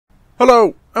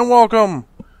Hello, and welcome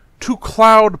to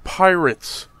Cloud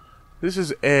Pirates. This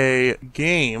is a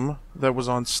game that was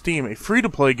on Steam, a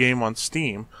free-to-play game on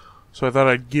Steam. So I thought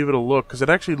I'd give it a look, because it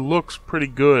actually looks pretty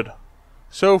good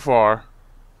so far.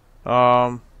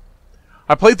 I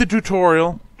played the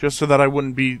tutorial, just so that I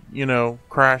wouldn't be, you know,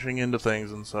 crashing into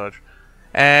things and such.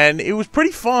 And it was pretty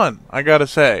fun, I gotta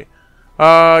say.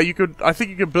 I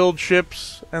think you could build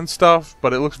ships and stuff,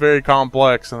 but it looks very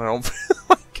complex, and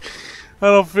I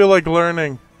don't feel like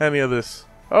learning any of this.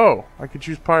 Oh, I could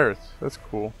choose pirates. That's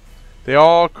cool. They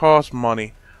all cost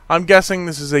money. I'm guessing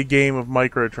this is a game of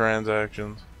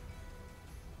microtransactions,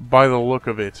 by the look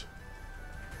of it.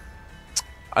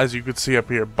 As you can see up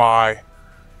here, buy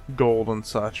gold and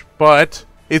such. But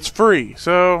it's free,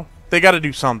 so they gotta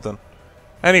do something.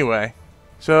 Anyway,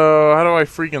 so how do I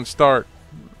freaking start?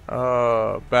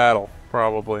 Battle,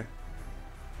 probably.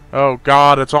 Oh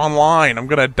god, it's online. I'm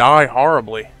gonna die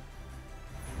horribly.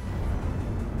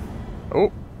 Oh.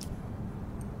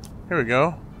 Here we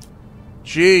go.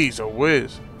 Jeez, a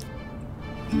whiz.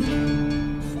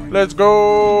 Let's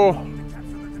go!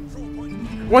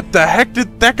 What the heck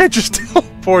did that guy just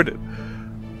teleported?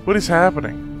 What is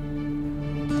happening?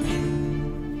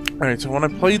 Alright, so when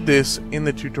I played this in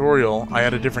the tutorial, I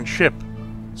had a different ship.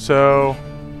 So,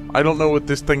 I don't know what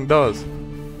this thing does.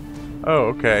 Oh,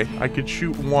 okay. I could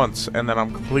shoot once, and then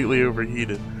I'm completely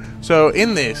overheated. So,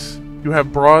 in this, you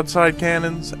have broadside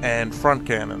cannons and front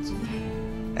cannons.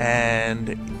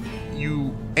 And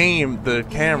you aim the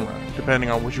camera, depending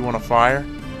on what you want to fire.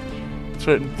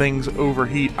 Certain things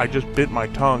overheat. I just bit my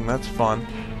tongue, that's fun.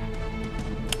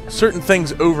 Certain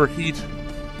things overheat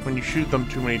when you shoot them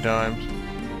too many times.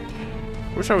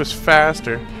 Wish I was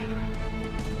faster.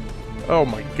 Oh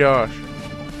my gosh.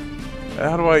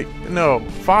 How do I... No,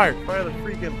 fire! Fire the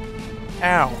freaking...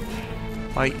 Ow.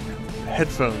 My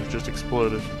headphones just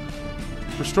exploded.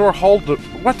 Restore hull to...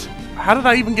 What? How did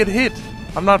I even get hit?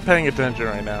 I'm not paying attention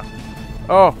right now.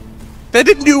 Oh. That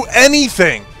didn't do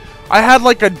anything! I had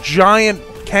like a giant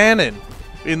cannon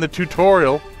in the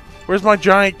tutorial. Where's my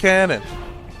giant cannon?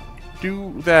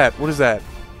 Do that. What is that?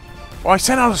 Oh, I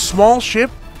sent out a small ship?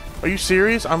 Are you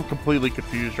serious? I'm completely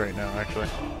confused right now, actually.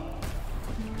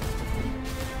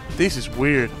 This is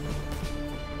weird.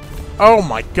 Oh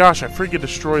my gosh, I freaking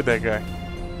destroyed that guy.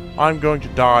 I'm going to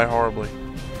die horribly.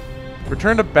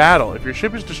 Return to battle. If your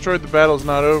ship is destroyed, the battle is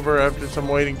not over. After some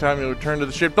waiting time, you'll return to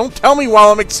the ship. Don't tell me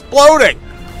while I'm exploding!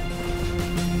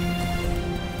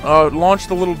 Launch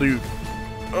the little dude.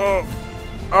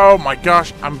 Oh my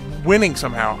gosh, I'm winning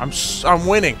somehow. I'm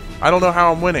winning. I don't know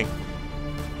how I'm winning.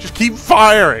 Just keep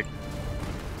firing.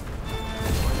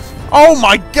 Oh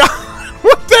my god!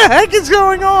 What the heck is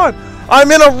going on?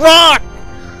 I'm in a rock!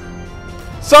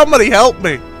 Somebody help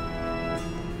me!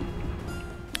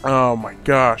 Oh my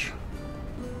gosh.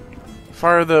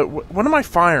 Fire the... What am I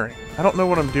firing? I don't know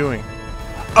what I'm doing.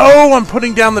 Oh, I'm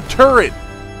putting down the turret!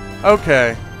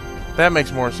 Okay. That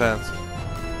makes more sense.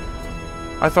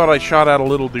 I thought I shot at a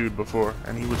little dude before,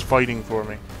 and he was fighting for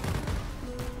me.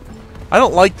 I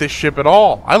don't like this ship at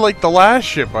all. I like the last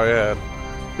ship I had.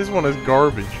 This one is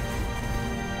garbage.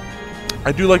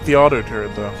 I do like the auto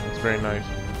turret, though. It's very nice.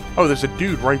 Oh, there's a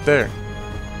dude right there.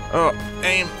 Oh,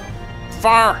 aim.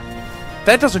 Fire!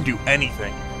 That doesn't do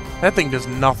anything. That thing does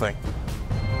nothing.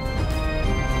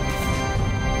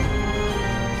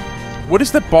 What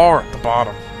is the bar at the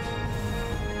bottom?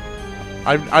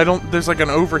 I don't... There's like an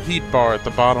overheat bar at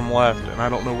the bottom left, and I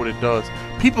don't know what it does.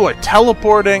 People are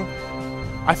teleporting.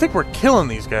 I think we're killing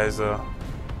these guys, though.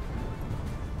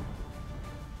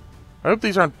 I hope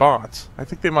these aren't bots. I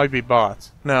think they might be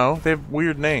bots. No, they have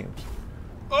weird names.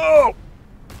 Oh!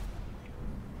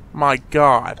 My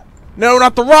god. No,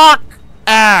 not the rock!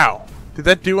 Ow! Did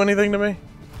that do anything to me?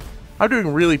 I'm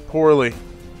doing really poorly.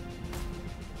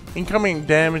 Incoming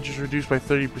damage is reduced by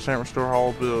 30%. Restore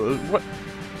hull ability. What?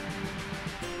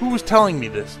 Who was telling me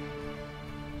this?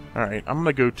 Alright, I'm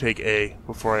gonna go take A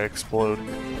before I explode.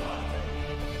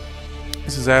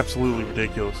 This is absolutely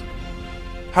ridiculous.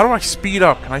 How do I speed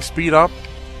up? Can I speed up?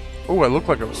 Oh, I look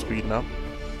like I was speeding up.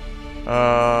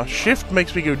 Shift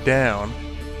makes me go down.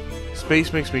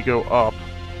 Space makes me go up.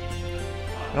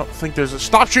 I don't think there's a...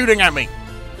 Stop shooting at me!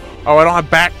 Oh, I don't have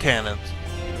back cannons.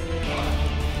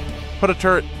 Put a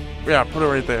turret... Yeah, put it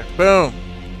right there. Boom!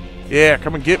 Yeah,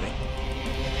 come and get me.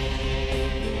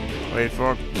 Wait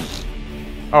for it.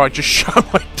 Oh, I just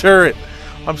shot my turret.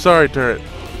 I'm sorry, turret.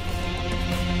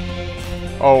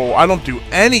 Oh, I don't do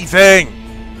anything!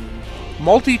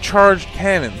 Multi-charged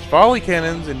cannons. Volley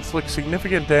cannons inflict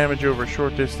significant damage over a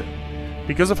short distance.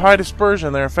 Because of high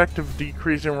dispersion, their effective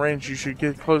decrease in range, you should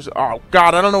get close. Oh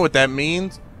god, I don't know what that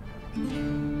means.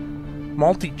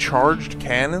 Multi-charged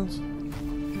cannons?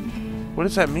 What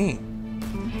does that mean?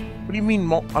 What do you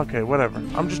mean okay, whatever.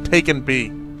 I'm just taking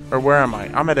B. Or where am I?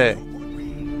 I'm at A.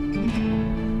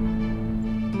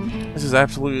 This is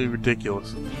absolutely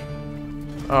ridiculous.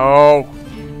 Oh.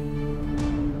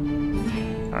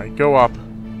 Alright, go up.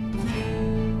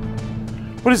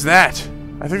 What is that?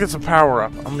 I think it's a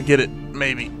power-up. I'm gonna get it,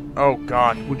 maybe. Oh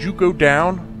god, would you go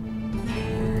down?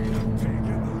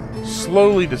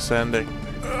 Slowly descending.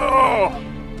 Oh!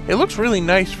 It looks really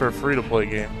nice for a free-to-play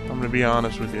game. I'm gonna be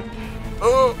honest with you.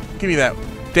 Oh! Give me that.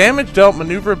 Damage dealt,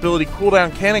 maneuverability,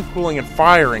 cooldown, cannon cooling, and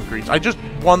fire increase. I just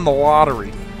won the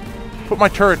lottery. Put my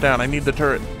turret down. I need the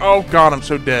turret. Oh god, I'm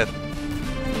so dead.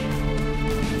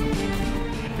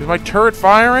 Is my turret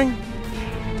firing?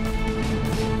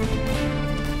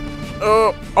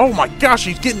 Oh my gosh,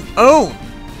 he's getting owned!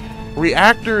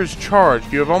 Reactor is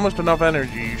charged. You have almost enough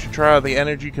energy. You should try out the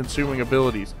energy-consuming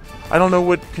abilities. I don't know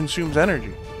what consumes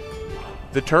energy.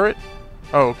 The turret?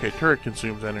 Oh, okay. Turret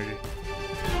consumes energy.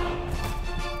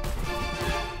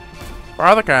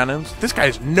 Fire the cannons. This guy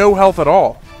has no health at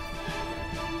all.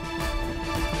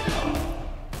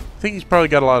 I think he's probably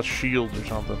got a lot of shields or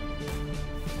something.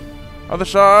 Other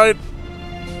side.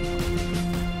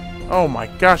 Oh my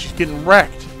gosh, he's getting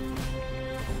wrecked.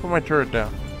 Put my turret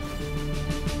down.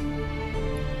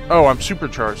 Oh, I'm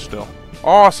supercharged still.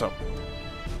 Awesome.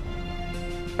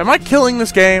 Am I killing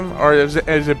this game, or is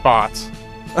it bots?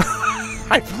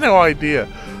 I have no idea.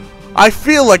 I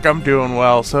feel like I'm doing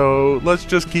well, so let's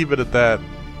just keep it at that.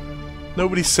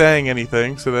 Nobody's saying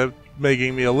anything, so that's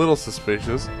making me a little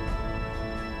suspicious.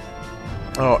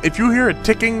 Oh, if you hear a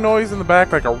ticking noise in the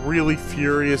back, like a really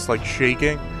furious, like,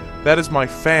 shaking, that is my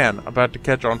fan about to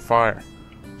catch on fire.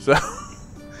 So,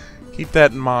 keep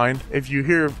that in mind. If you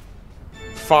hear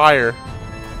fire,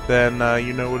 then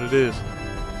you know what it is.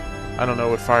 I don't know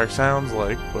what fire sounds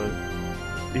like, but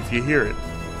if you hear it.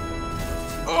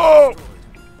 Oh!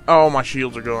 Oh, my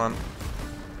shields are gone.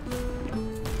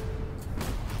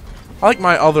 I like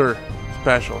my other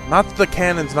special. Not that the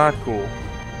cannon's not cool.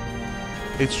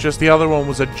 It's just the other one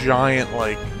was a giant,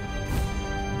 like,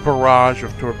 barrage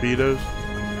of torpedoes.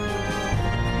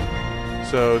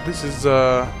 So this is,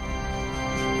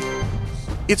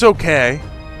 it's okay,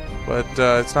 but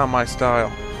it's not my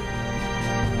style.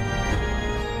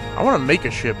 I want to make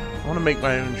a ship. I want to make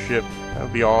my own ship. That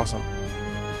would be awesome.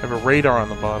 I have a radar on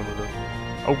the bottom of it.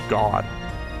 Oh god.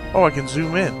 Oh, I can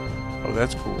zoom in. Oh,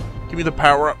 that's cool. Give me the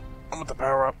power up. I want the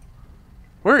power up.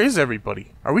 Where is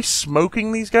everybody? Are we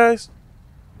smoking these guys?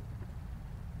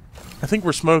 I think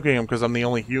we're smoking them because I'm the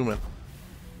only human.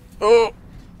 Oh!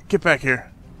 Get back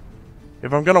here.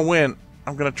 If I'm gonna win,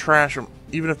 I'm gonna trash them,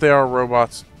 even if they are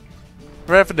robots.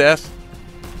 Right for death.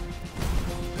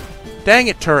 Dang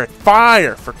it, turret.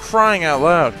 Fire! For crying out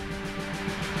loud.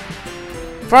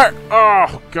 Fire!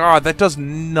 Oh, God, that does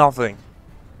nothing.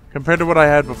 Compared to what I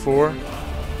had before.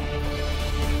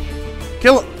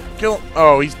 Kill him! Kill him!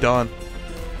 Oh, he's done.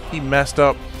 He messed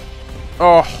up.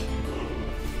 Oh.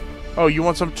 Oh, you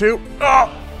want some too? Oh!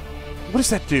 What does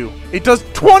that do? It does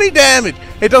 20 damage!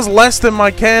 It does less than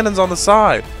my cannons on the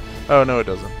side. Oh, no, it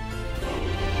doesn't.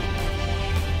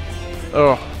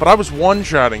 Oh, but I was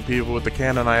one-shotting people with the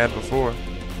cannon I had before.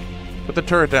 Put the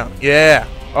turret down. Yeah!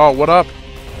 Oh, what up?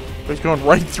 He's going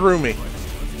right through me.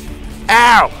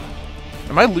 Ow!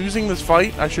 Am I losing this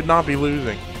fight? I should not be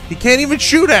losing. He can't even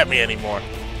shoot at me anymore.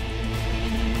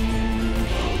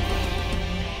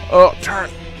 Oh, turn.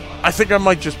 I think I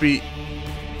might just be...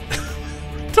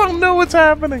 don't know what's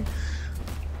happening.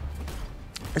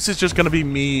 This is just going to be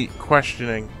me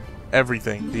questioning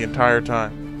everything the entire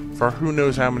time. For who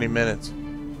knows how many minutes.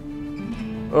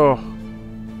 Oh.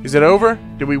 Is it over?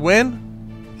 Did we win?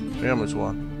 We almost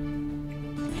won.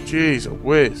 Jeez, a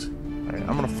whiz. Alright,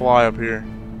 I'm going to fly up here.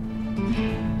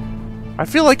 I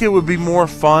feel like it would be more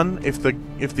fun if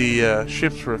the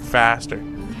ships were faster.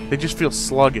 They just feel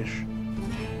sluggish.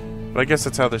 But I guess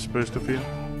that's how they're supposed to feel.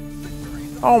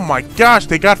 Oh my gosh,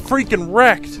 they got freaking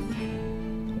wrecked!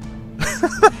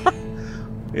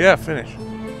 Yeah, finish.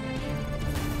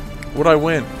 What'd I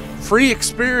win? Free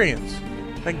experience!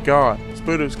 Thank God. This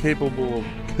boat capable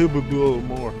of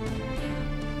more.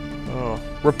 Oh.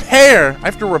 Repair! I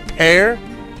have to repair?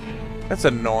 That's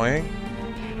annoying.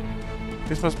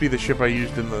 This must be the ship I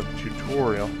used in the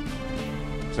tutorial.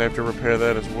 Because I have to repair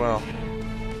that as well.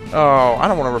 Oh, I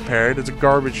don't want to repair it. It's a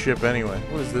garbage ship anyway.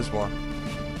 What is this one?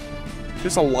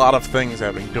 There's a lot of things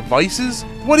happening. Devices?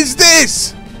 What is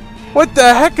this? What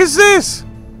the heck is this?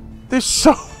 There's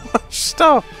so much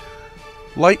stuff.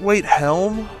 Lightweight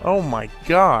helm? Oh my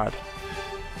god.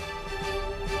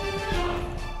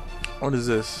 What is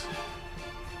this?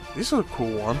 This is a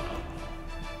cool one.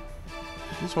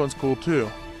 This one's cool too.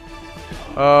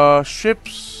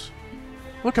 Ships.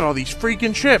 Look at all these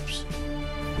freaking ships.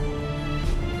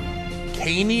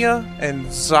 Cania and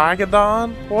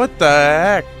Zagadon? What the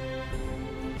heck?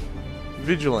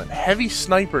 Vigilant. Heavy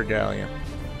sniper galleon.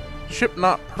 Ship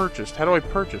not purchased. How do I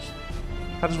purchase?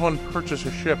 How does one purchase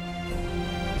a ship?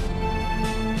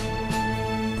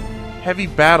 Heavy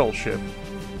battleship.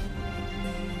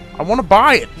 I want to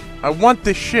buy it. I want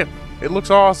this ship. It looks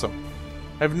awesome.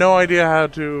 I have no idea how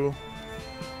to...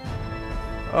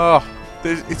 Oh,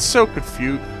 it's so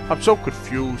confused. I'm so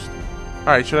confused.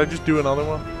 Alright, should I just do another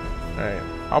one? Alright,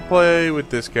 I'll play with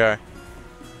this guy.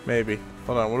 Maybe.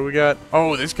 Hold on, what do we got?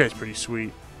 Oh, this guy's pretty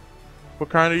sweet. What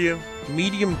kind are you?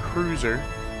 Medium cruiser.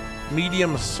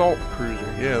 Medium assault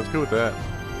cruiser. Yeah, let's go with that.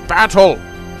 Battle!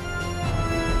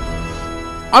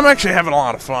 I'm actually having a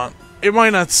lot of fun. It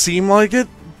might not seem like it,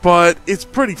 but it's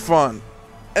pretty fun.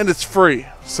 And it's free,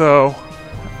 so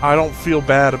I don't feel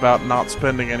bad about not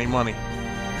spending any money.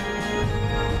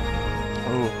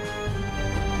 Oh.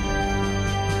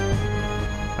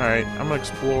 Alright, I'm gonna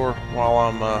explore while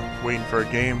I'm waiting for a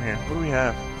game here. What do we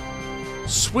have?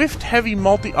 Swift heavy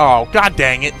multi... Oh, god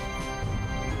dang it!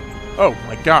 Oh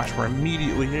my gosh, we're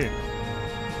immediately here.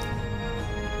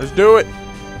 Let's do it!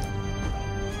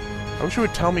 I wish it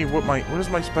would tell me what is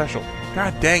my special.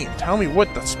 God dang it, tell me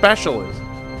what the special is.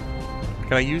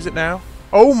 Can I use it now?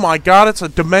 Oh my god, it's a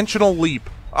dimensional leap.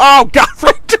 Oh god,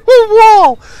 right into a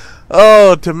wall!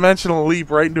 Oh, dimensional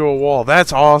leap right into a wall.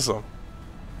 That's awesome.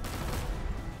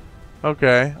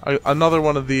 Okay, another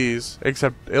one of these,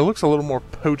 except it looks a little more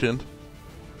potent.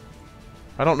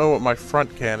 I don't know what my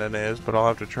front cannon is, but I'll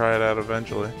have to try it out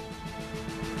eventually.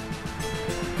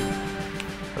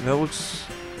 But that looks...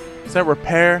 Is that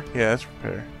repair? Yeah, that's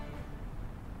repair.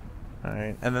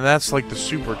 Alright, and then that's like the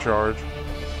supercharge.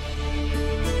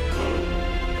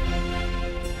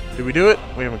 Did we do it?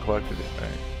 We haven't collected it.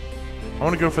 Alright. I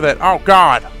want to go for that. Oh,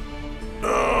 God!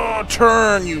 Oh,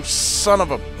 turn, you son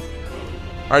of a...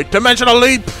 Alright, dimensional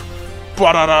leap!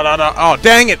 Oh,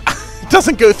 dang it! It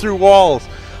doesn't go through walls.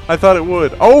 I thought it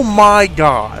would. Oh, my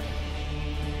God.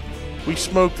 We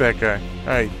smoked that guy.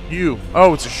 Alright, you.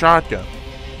 Oh, it's a shotgun.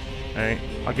 Alright,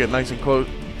 I'll get nice and close.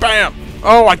 Bam!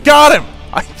 Oh, I got him!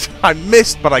 I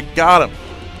missed, but I got him.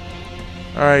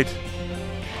 Alright.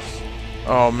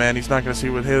 Oh, man, he's not going to see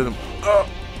what hit him. Oh,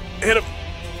 hit him.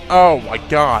 Oh, my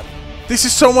God. This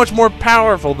is so much more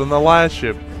powerful than the last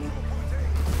ship.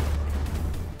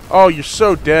 Oh, you're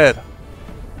so dead.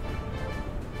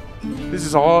 This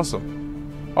is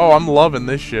awesome. Oh, I'm loving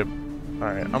this ship.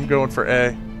 Alright, I'm going for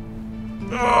A.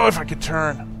 Oh, if I could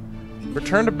turn.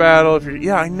 Return to battle if you're...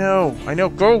 Yeah, I know.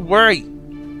 Go away.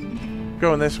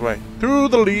 Going this way. Through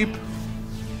the leap.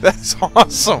 That's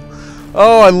awesome.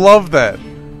 Oh, I love that.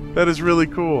 That is really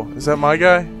cool. Is that my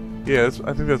guy? Yeah,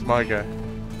 I think that's my guy.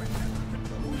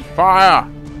 Fire!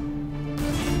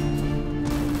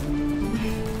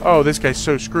 Oh, this guy's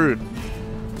so screwed.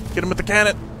 Get him with the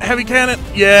cannon. Heavy cannon.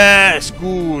 Yes,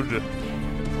 good.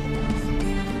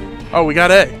 Oh, we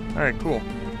got A. Alright, cool.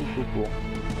 Cool.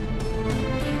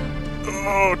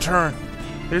 Oh, turn.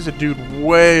 There's a dude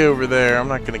way over there. I'm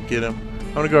not going to get him.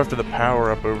 I'm going to go after the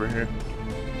power-up over here.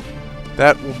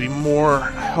 That will be more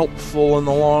helpful in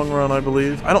the long run, I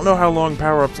believe. I don't know how long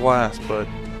power-ups last, but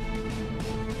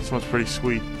this one's pretty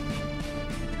sweet.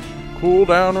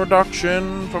 Cooldown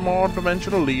reduction for more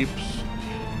dimensional leaps.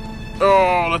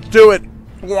 Oh, let's do it!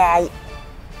 Wow!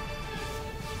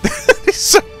 It's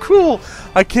so cool!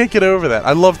 I can't get over that.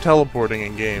 I love teleporting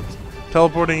in games.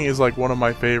 Teleporting is like one of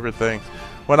my favorite things.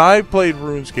 When I played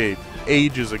RuneScape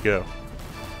ages ago,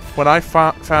 when I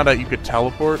found out you could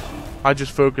teleport, I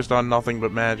just focused on nothing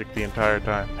but magic the entire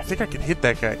time. I think I could hit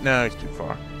that guy. No, he's too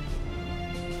far.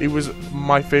 It was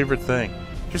my favorite thing.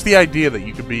 Just the idea that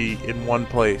you could be in one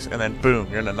place and then boom,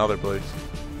 you're in another place.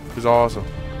 It was awesome.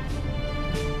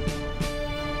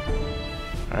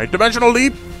 Alright, dimensional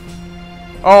leap!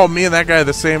 Oh, me and that guy have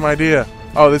the same idea.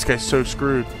 Oh, this guy's so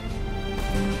screwed.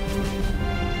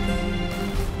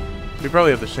 We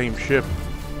probably have the same ship.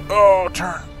 Oh,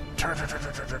 turn. Turn.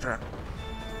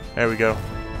 There we go.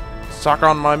 Suck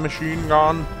on my machine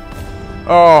gun.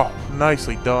 Oh,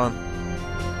 nicely done.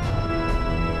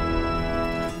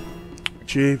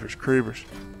 Jeepers creepers.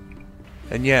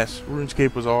 And yes,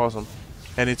 RuneScape was awesome.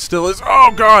 And it still is.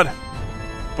 Oh, God!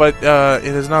 But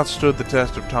it has not stood the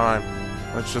test of time.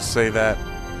 Let's just say that.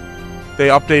 They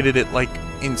updated it, like,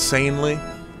 insanely.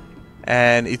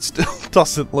 And it still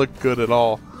doesn't look good at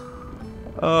all.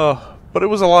 But it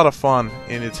was a lot of fun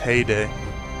in its heyday.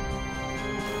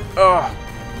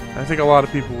 I think a lot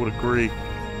of people would agree.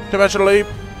 Dimensional leap!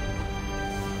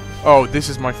 Oh, this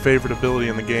is my favorite ability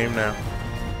in the game now.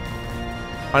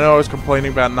 I know I was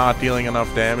complaining about not dealing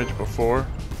enough damage before,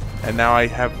 and now I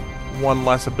have one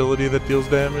less ability that deals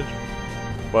damage,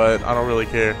 but I don't really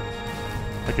care.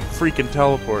 I can freaking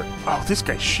teleport. Oh, this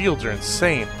guy's shields are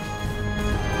insane.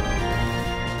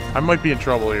 I might be in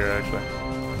trouble here, actually.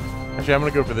 Actually, I'm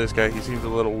gonna go for this guy. He seems a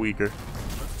little weaker.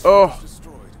 Oh!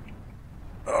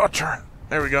 Oh, turn.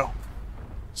 There we go.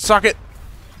 Suck it!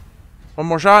 One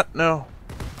more shot? No.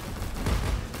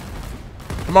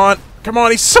 Come on. Come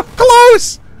on, he's so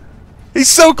close! He's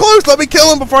so close! Let me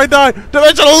kill him before I die!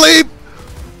 Dimensional leap!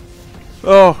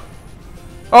 Oh.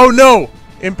 Oh no!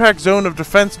 Impact zone of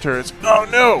defense turrets. Oh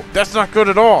no! That's not good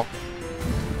at all.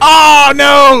 Oh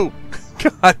no!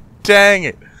 God dang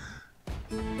it.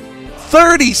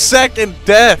 30-second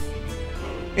death!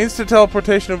 Instant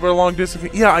teleportation over a long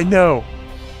distance. Yeah, I know.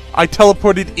 I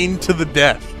teleported into the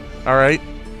death. Alright?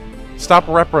 Stop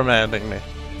reprimanding me.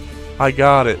 I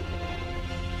got it.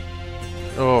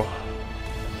 Oh.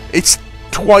 It's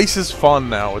twice as fun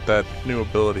now with that new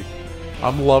ability.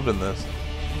 I'm loving this.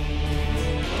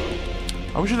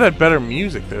 I wish it had better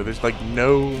music though. There's like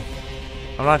no...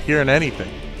 I'm not hearing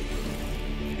anything.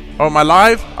 Oh, am I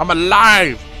live? I'm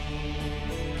alive!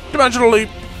 Dimensional leap!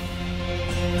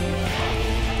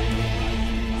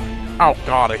 Oh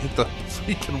god, I hit the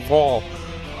freaking wall.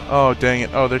 Oh, dang it.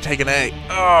 Oh, they're taking A.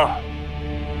 Oh.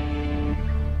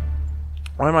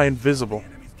 Why am I invisible?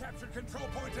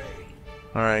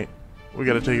 Alright. We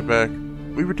gotta take it back.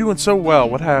 We were doing so well.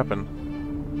 What happened?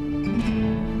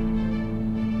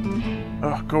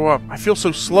 Oh, go up. I feel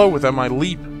so slow without my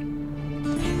leap.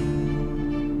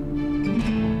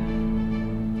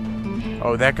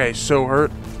 Oh, that guy is so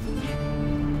hurt.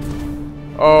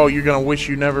 Oh, you're gonna wish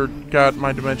you never got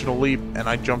my dimensional leap, and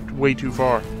I jumped way too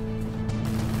far.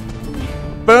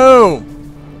 Boom!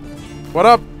 What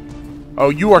up? Oh,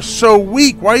 you are so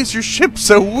weak! Why is your ship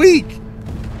so weak?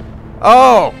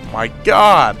 Oh, my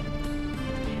god!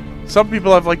 Some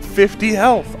people have like 50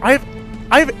 health. I have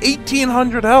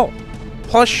 1,800 health,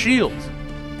 plus shields.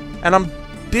 And I'm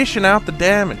dishing out the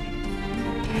damage.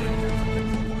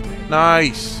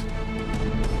 Nice.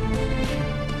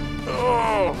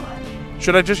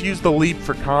 Should I just use the leap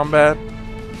for combat?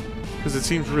 Because it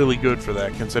seems really good for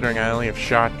that, considering I only have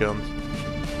shotguns.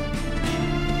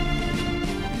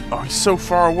 Oh, he's so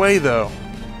far away, though.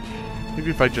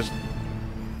 Maybe if I just...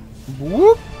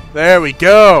 Whoop! There we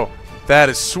go! That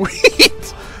is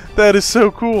sweet! That is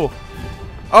so cool.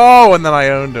 Oh, and then I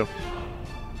owned him.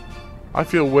 I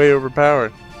feel way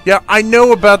overpowered. Yeah, I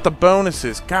know about the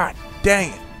bonuses. God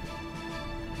dang it.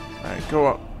 Alright, go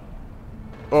up.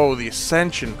 Oh, the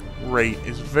ascension rate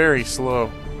is very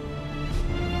slow.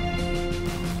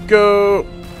 Go!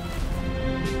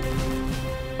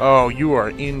 Oh, you are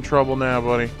in trouble now,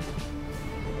 buddy.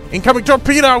 Incoming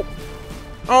torpedo!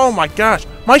 Oh my gosh,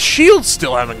 my shields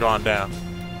still haven't gone down.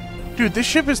 Dude, this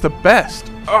ship is the best.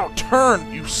 Oh,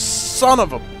 turn, you son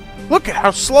of a... Look at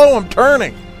how slow I'm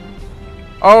turning.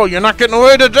 Oh, you're not getting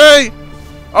away today!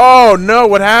 Oh no,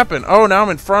 what happened? Oh, now I'm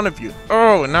in front of you.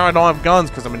 Oh, and now I don't have guns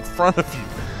because I'm in front of you.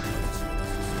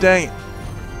 Dang it.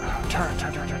 Turn,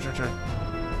 turn, turn, turn, turn, turn.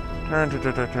 Turn, turn,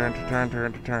 turn, turn, turn, turn,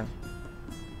 turn, turn.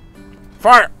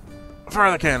 Fire!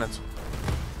 Fire the cannons.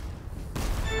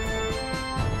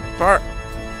 Fire.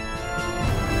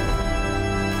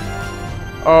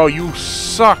 Oh, you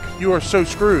suck. You are so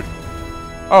screwed.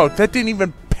 Oh, that didn't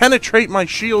even penetrate my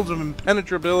shields of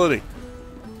impenetrability.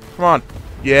 Come on.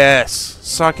 Yes.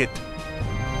 Suck it.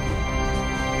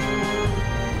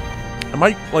 Am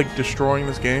I, like, destroying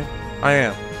this game? I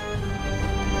am.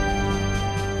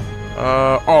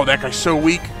 Oh, that guy's so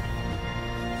weak.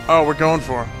 Oh, we're going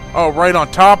for him. Oh, right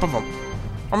on top of him.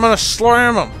 I'm gonna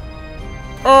slam him.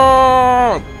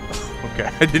 Oh! Okay,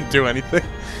 I didn't do anything.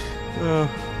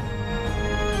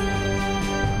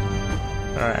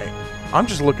 Alright. I'm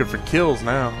just looking for kills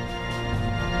now.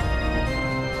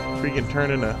 Freaking turn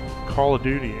into Call of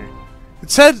Duty here. It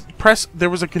said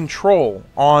there was a control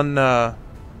on,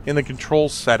 in the control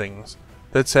settings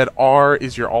that said R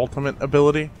is your ultimate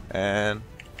ability, and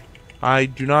I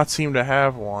do not seem to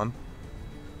have one,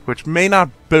 which may not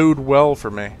bode well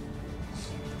for me.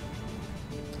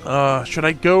 Should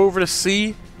I go over to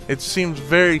C? It seems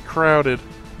very crowded.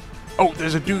 Oh,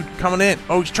 there's a dude coming in.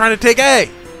 Oh, he's trying to take A!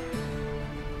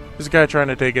 There's a guy trying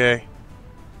to take A.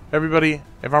 Everybody,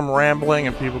 if I'm rambling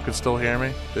and people can still hear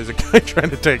me, there's a guy trying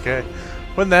to take A.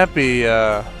 Wouldn't that be,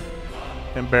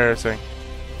 embarrassing?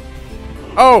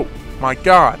 Oh, my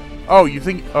God. Oh, you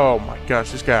think... Oh, my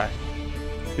gosh, this guy.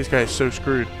 This guy is so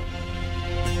screwed.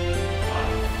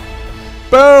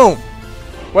 Boom!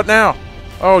 What now?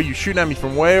 Oh, you shooting at me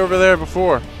from way over there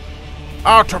before.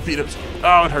 Oh, torpedoes.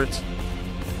 Oh, it hurts.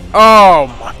 Oh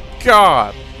my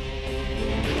god!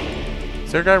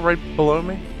 Is there a guy right below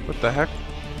me? What the heck?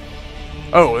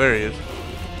 Oh, there he is.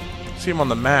 See him on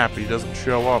the map, he doesn't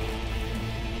show up.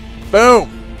 Boom!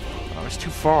 Oh, he's too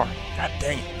far. God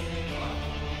dang it.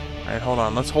 Alright, hold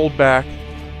on. Let's hold back.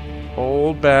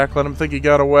 Hold back. Let him think he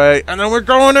got away. And then we're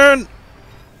going in!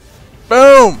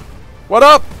 Boom! What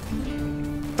up?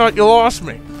 Thought you lost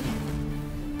me.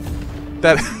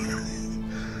 That...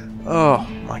 Oh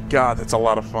my god, that's a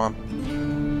lot of fun.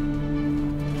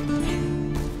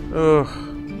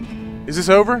 Ugh. Is this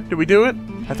over? Did we do it?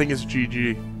 I think it's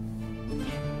GG.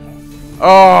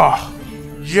 Oh!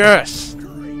 Yes!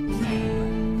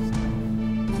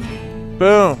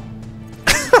 Boom!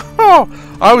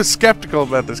 Oh, I was skeptical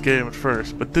about this game at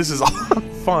first, but this is a lot of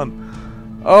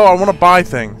fun. Oh, I want to buy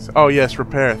things. Oh yes,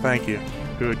 repair, thank you.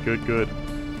 Good, good, good.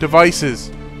 Devices.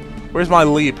 Where's my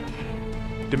leap?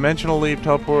 Dimensional leap,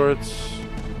 teleports.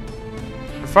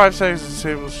 For 5 seconds,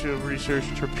 disable shield research,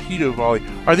 torpedo volley.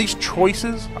 Are these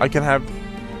choices? I can have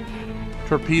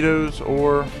torpedoes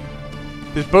or...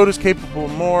 This boat is capable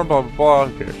of more, blah, blah, blah.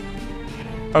 Who cares?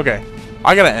 Okay,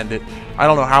 I gotta end it. I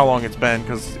don't know how long it's been,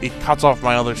 because it cuts off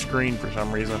my other screen for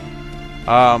some reason.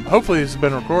 Hopefully this has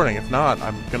been recording. If not,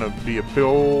 I'm gonna be a big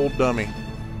old dummy.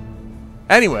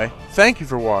 Anyway, thank you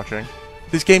for watching.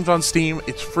 This game's on Steam.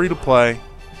 It's free to play.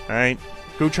 Alright,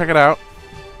 go check it out.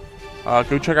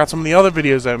 Go check out some of the other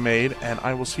videos I've made, and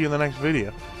I will see you in the next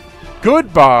video.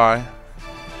 Goodbye!